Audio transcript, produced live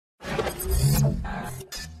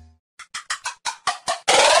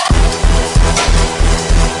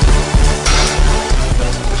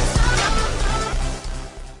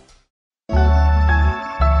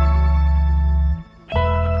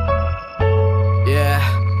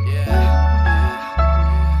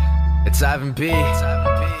It's Ivan B.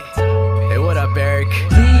 Hey, what up, Eric?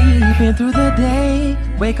 Sleeping through the day,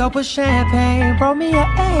 wake up with champagne, brought me an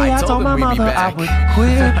A. I told my mother I would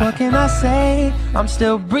quit, what can I say? I'm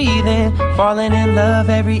still breathing, falling in love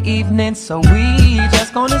every evening, so we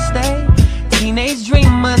just gonna stay teenage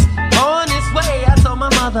dreamers on this way. I told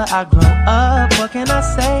my mother I grow up, what can I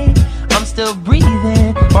say? I'm still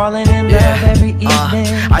breathing, falling in love every evening.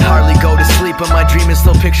 I hardly go to sleep, but my dream is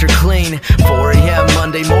still picture clean. 4 AM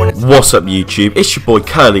Monday morning. What's up, YouTube? It's your boy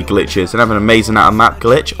KerleyGlitches, and I have an amazing out of map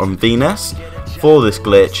glitch on Venus. For this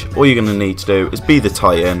glitch, all you're going to need to do is be the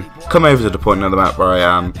Titan, come over to the point on the map where I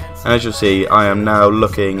am, and as you'll see, I am now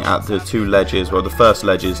looking at the two ledges. Well, the first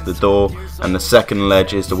ledge is the door, and the second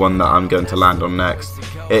ledge is the one that I'm going to land on next.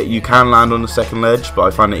 You can land on the second ledge, but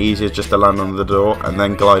I find it easier just to land on the door and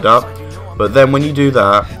then glide up. But then when you do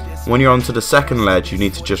that, when you're onto the second ledge, you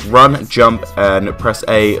need to just run, jump, and press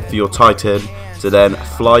A for your Titan to then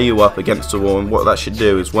fly you up against the wall. And what that should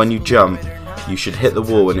do is when you jump, you should hit the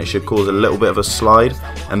wall and it should cause a little bit of a slide,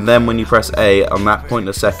 and then when you press A on that point in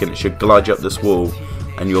a second, it should glide you up this wall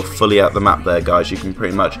and you're fully out the map there, guys. You can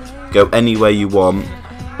pretty much go anywhere you want,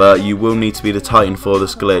 but you will need to be the Titan for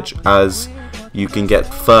this glitch, as you can get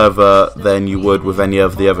further than you would with any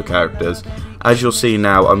of the other characters. As you'll see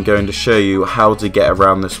now, I'm going to show you how to get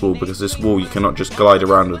around this wall, because this wall you cannot just glide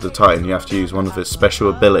around with the Titan, you have to use one of its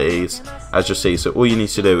special abilities, as you'll see. So all you need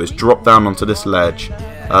to do is drop down onto this ledge,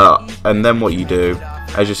 and then what you do,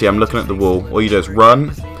 as you see I'm looking at the wall, all you do is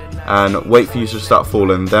run and wait for you to start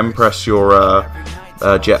falling, then press your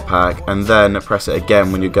jetpack, and then press it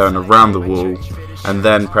again when you're going around the wall, and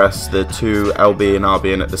then press the two LB and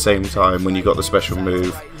RB in at the same time when you got the special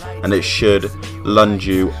move, and it should lunge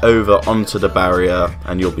you over onto the barrier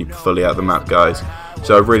and you'll be fully out of the map, guys.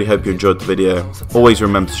 So I really hope you enjoyed the video. Always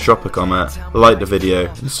remember to drop a comment, like the video,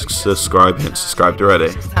 and subscribe if you haven't subscribed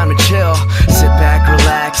already. Time to chill, sit back,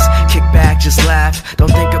 relax, kick back, just laugh.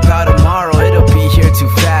 Don't think about tomorrow, it'll be here too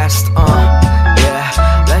fast.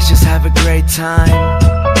 Yeah, let's just have a great time.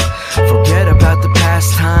 Forget about the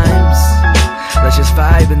past times. Let's just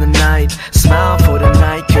vibe in the night, smile for the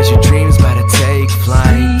night, cause your dreams about to take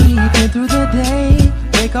flight. Sleeping through the day,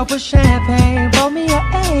 wake up with champagne, brought me an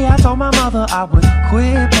A. I told my mother I would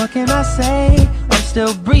quit, what can I say? I'm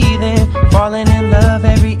still breathing, falling in love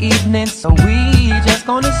every evening, so we just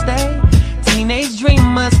gonna stay teenage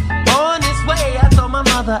dreamers on this way. I told my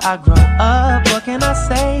mother I grow up, what can I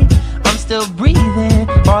say? I'm still breathing,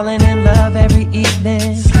 falling in love every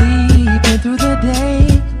evening. Sleeping through the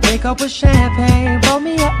day, wake up with champagne, brought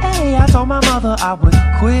me an A. I told my mother I would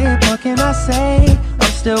quit, what can I say?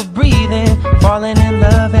 I'm still breathing, falling in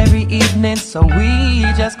love every evening, so we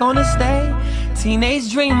just gonna stay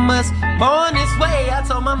teenage dreamers born this way. I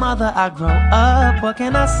told my mother I grow up, what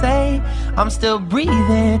can I say? I'm still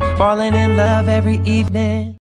breathing, falling in love every evening.